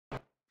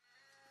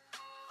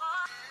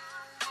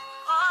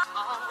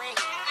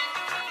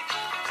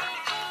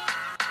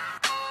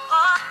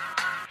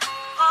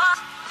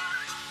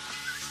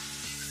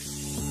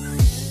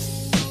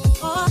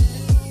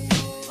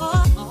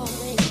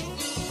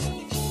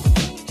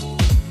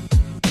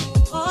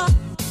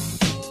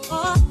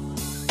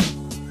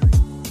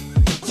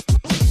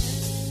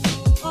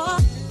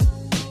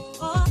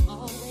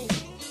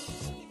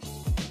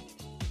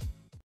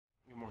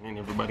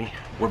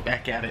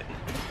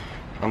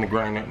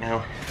grind right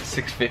now,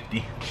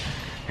 6:50,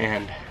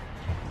 and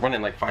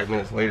running like 5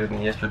 minutes later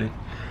than yesterday,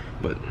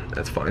 but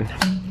that's fine.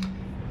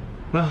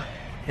 Well,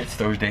 it's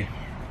Thursday,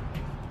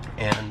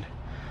 and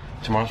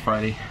tomorrow's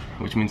Friday,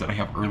 which means that I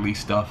have early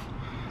stuff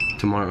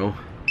tomorrow,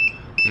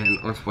 and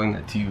I'll explain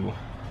that to you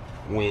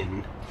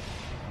when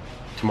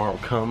tomorrow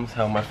comes,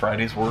 how my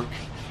Fridays work.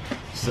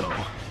 So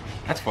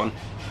that's fun.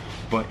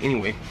 But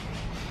anyway,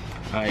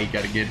 I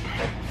gotta get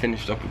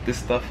finished up with this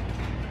stuff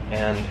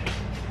and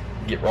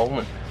get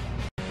rolling.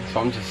 So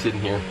I'm just sitting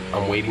here,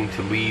 I'm waiting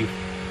to leave.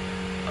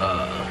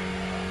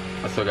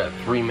 I still got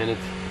 3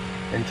 minutes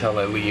until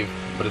I leave,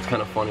 but it's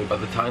kind of funny, by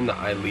the time that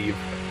I leave,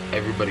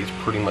 everybody's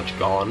pretty much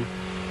gone.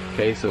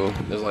 Okay, so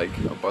there's like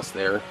a bus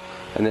there,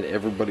 and then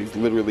everybody's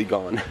literally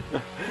gone.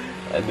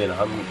 And then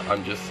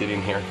I'm just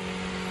sitting here,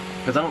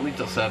 because I don't leave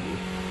till 7.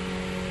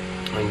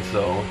 And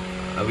so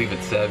I leave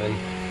at 7.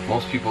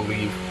 Most people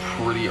leave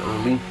pretty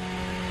early,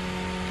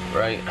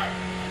 right?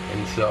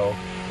 And so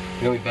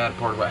the only bad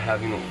part about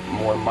having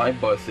more of my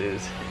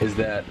buses is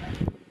that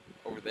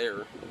over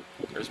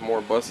there's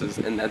more buses,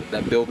 and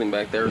that building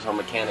back there is our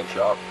mechanic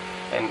shop,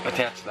 and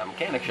attached to that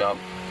mechanic shop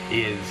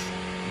is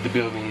the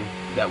building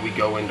that we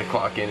go in to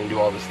clock in and do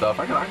all this stuff.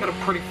 I got a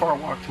pretty far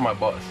walk to my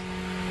bus,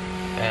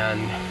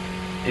 and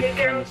it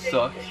kind of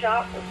sucks. It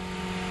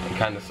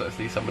kind of sucks.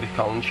 See, somebody's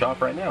calling the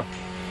shop right now.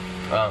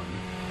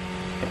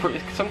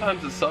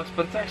 Sometimes it sucks,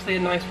 but it's actually a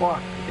nice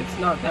walk. It's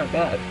not that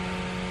bad.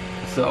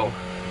 So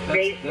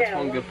that's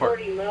one good part.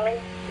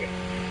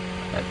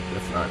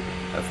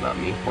 That's not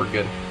me. We're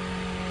good.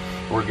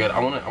 We're good. I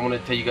wanna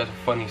tell you guys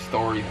a funny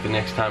story the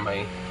next time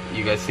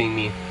you guys see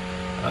me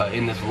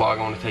in this vlog.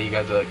 I want to tell you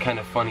guys a kind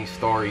of funny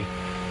story,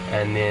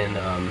 and then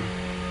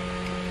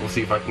we'll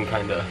see if I can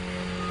kind of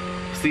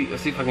see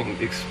if I can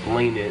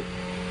explain it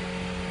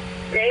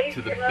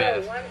to the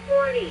best.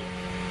 140.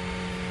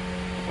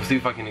 We'll see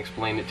if I can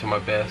explain it to my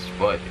best,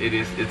 but it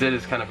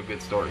is kind of a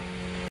good story.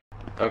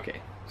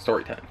 Okay,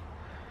 story time.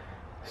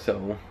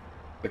 So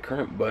the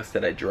current bus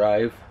that I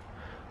drive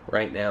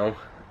right now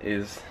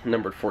is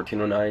numbered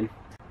 1409.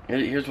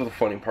 Here's where the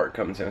funny part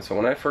comes in. So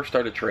when I first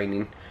started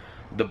training,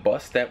 the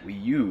bus that we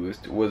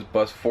used was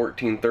bus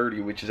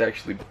 1430, which is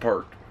actually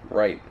parked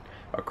right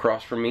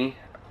across from me.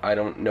 I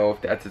don't know if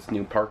that's its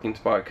new parking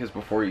spot, because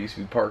before it used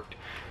to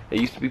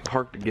be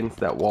parked against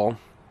that wall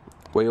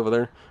way over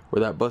there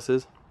where that bus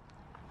is,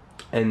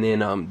 and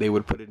then they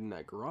would put it in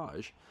that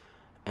garage,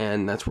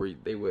 and that's where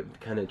they would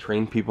kind of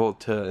train people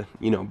to,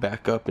 you know,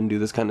 back up and do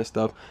this kind of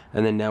stuff.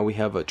 And then now we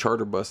have a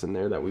charter bus in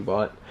there that we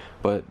bought,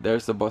 but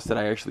there's the bus that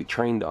I actually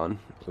trained on,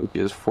 which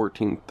is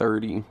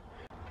 1430.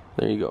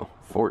 There you go,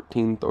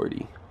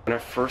 1430. When I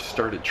first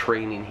started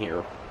training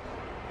here,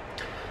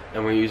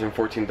 and we're using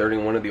 1430,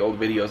 in one of the old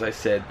videos I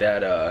said that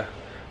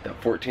that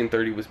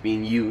 1430 was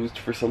being used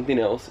for something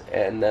else,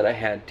 and that I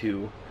had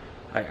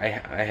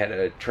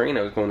a train.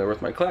 I was going there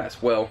with my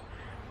class. Well,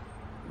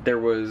 there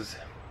was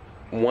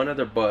one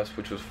other bus,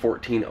 which was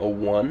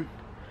 1401,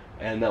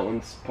 and that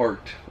one's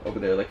parked over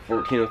there. Like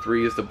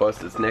 1403 is the bus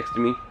that's next to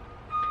me.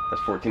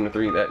 That's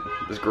 1403. That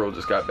this girl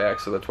just got back,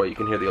 so that's why you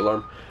can hear the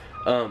alarm.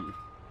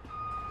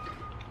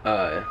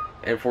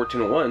 And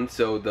 1401,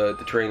 so the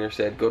trainer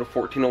said go to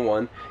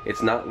 1401.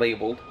 It's not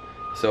labeled.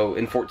 So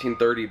in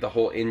 1430 the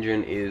whole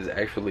engine is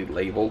actually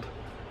labeled,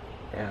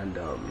 and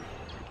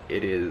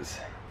it is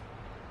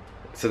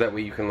so that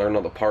way you can learn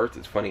all the parts.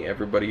 It's funny,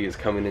 everybody is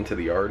coming into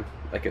the yard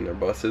like in their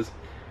buses,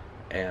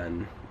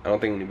 and I don't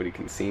think anybody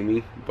can see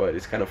me, but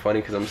it's kind of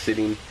funny because I'm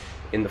sitting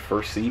in the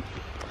first seat,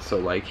 so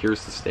like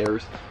here's the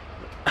stairs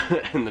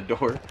and the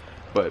door,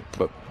 but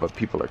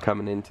people are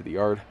coming into the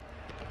yard.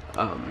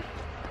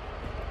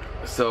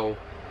 So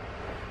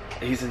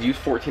he said use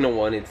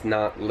 1401, it's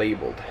not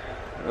labeled.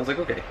 I was like,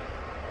 okay,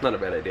 not a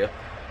bad idea,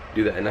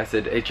 do that. And I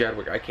said, hey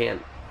Chadwick, I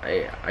can't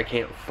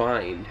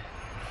find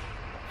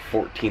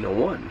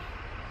 1401.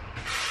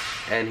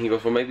 And he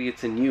goes, well, maybe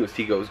it's in use.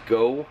 He goes,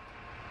 go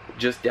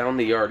just down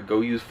the yard,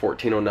 go use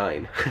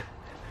 1409.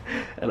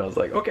 And I was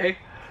like, okay.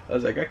 I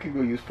was like, I could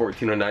go use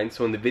 1409.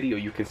 So in the video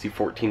you can see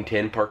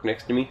 1410 parked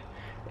next to me,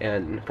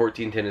 and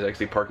 1410 is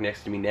actually parked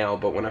next to me now,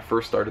 but when I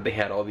first started they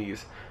had all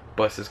these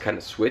buses kind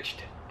of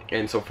switched,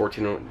 and so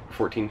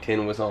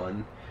 1410 was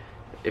on.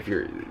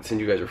 Since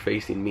you guys are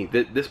facing me,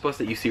 this bus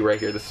that you see right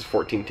here, this is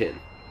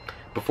 1410.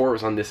 Before it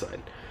was on this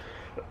side.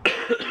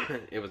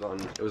 it was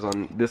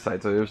on this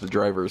side, so it was the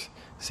driver's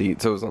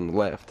seat, so it was on the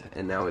left,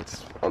 and now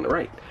it's on the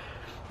right.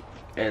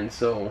 And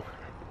so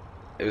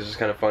it was just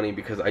kind of funny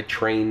because I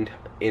trained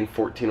in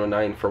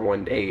 1409 for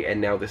one day, and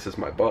now this is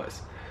my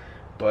bus.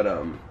 But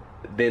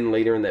then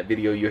later in that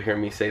video you'll hear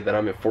me say that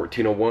I'm at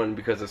 1401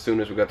 because as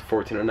soon as we got to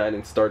 1409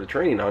 and started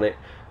training on it,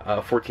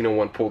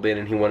 1401 pulled in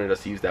and he wanted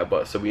us to use that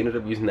bus. So we ended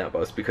up using that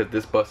bus because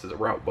this bus is a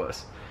route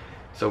bus,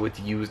 so it's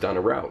used on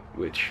a route,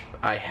 which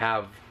I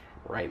have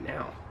right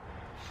now.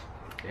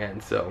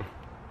 And so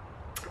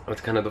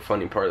that's kind of the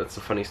funny part. That's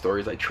the funny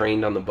story, is I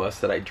trained on the bus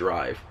that I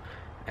drive,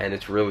 and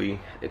it's really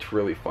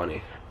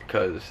funny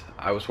because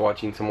I was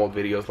watching some old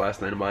videos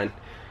last night of mine,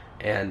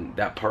 and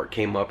that part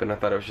came up, and I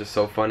thought it was just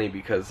so funny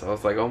because I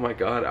was like, oh my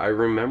god, I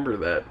remember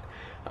that.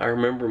 I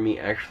remember me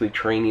actually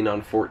training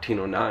on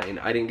 1409.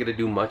 I didn't get to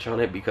do much on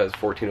it because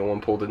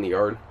 1401 pulled in the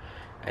yard,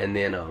 and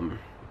then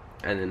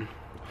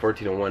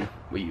 1401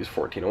 we used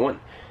 1401.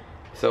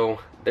 So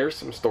there's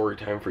some story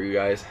time for you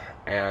guys,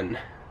 and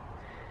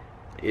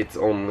it's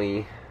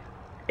only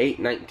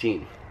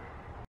 8:19.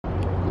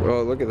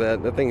 Oh, look at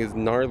that. That thing is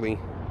gnarly.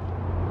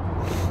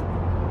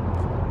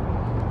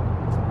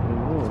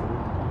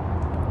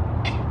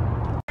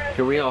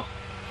 Here we are.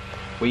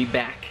 We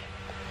back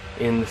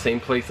in the same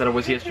place that I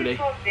was yesterday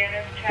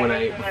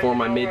before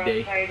my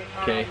midday.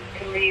 Okay,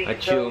 I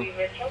chill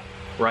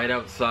right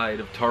outside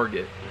of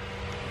Target.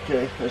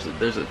 Okay,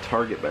 there's a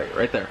Target back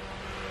right there,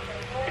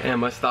 and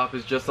my stop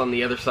is just on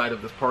the other side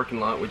of this parking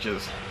lot, which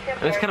is,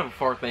 and it's kind of a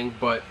far thing,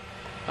 but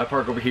I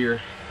park over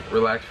here,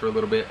 relax for a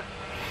little bit,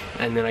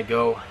 and then I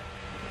go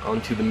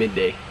onto the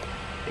midday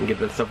and get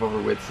that stuff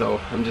over with. So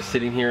I'm just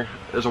sitting here.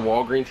 There's a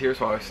Walgreens here,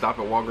 so I stop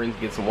at Walgreens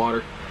to get some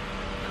water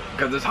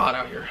because it's hot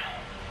out here.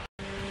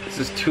 This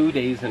is 2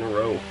 days in a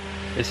row.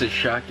 This is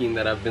shocking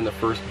that I've been the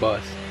first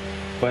bus,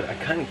 but I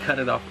kind of cut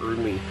it off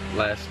early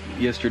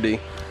yesterday.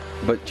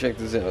 But check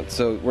this out.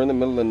 So we're in the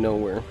middle of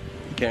nowhere,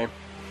 okay?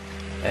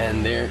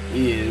 And there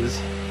is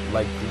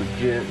like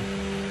legit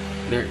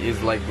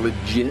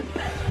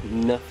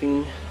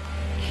nothing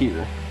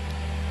here.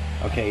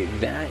 Okay,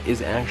 that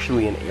is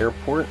actually an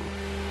airport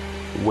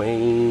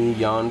way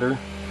yonder.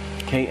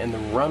 Okay, and the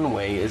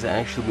runway is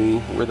actually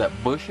where that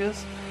bush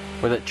is,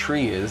 where that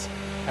tree is,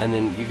 and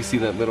then you can see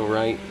that little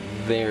right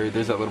there,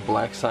 there's that little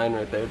black sign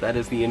right there. That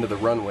is the end of the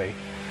runway,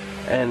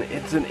 and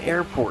it's an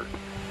airport,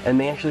 and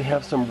they actually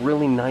have some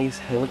really nice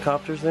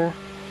helicopters there,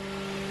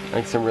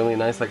 like some really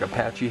nice like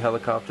Apache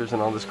helicopters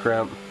and all this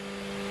crap.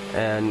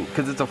 And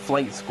because it's a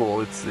flight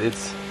school, it's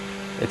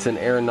an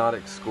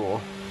aeronautics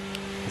school.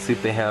 Let's see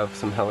if they have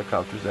some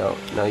helicopters out.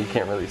 No, you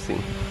can't really see,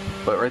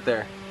 but right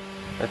there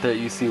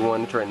you see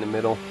one. It's right in the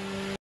middle.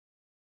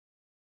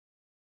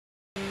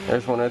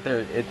 There's one right there.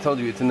 It told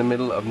you it's in the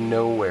middle of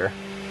nowhere.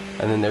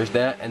 And then there's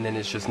that, and then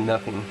it's just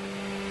nothing.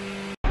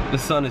 The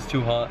sun is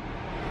too hot.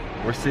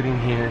 We're sitting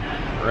here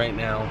right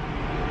now,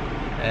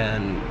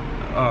 and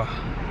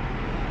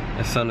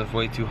the sun is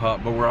way too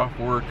hot, but we're off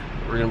work.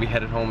 We're gonna be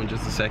headed home in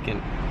just a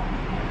second.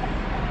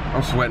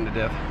 I'm sweating to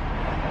death.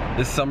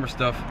 This summer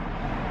stuff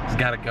has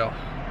gotta go.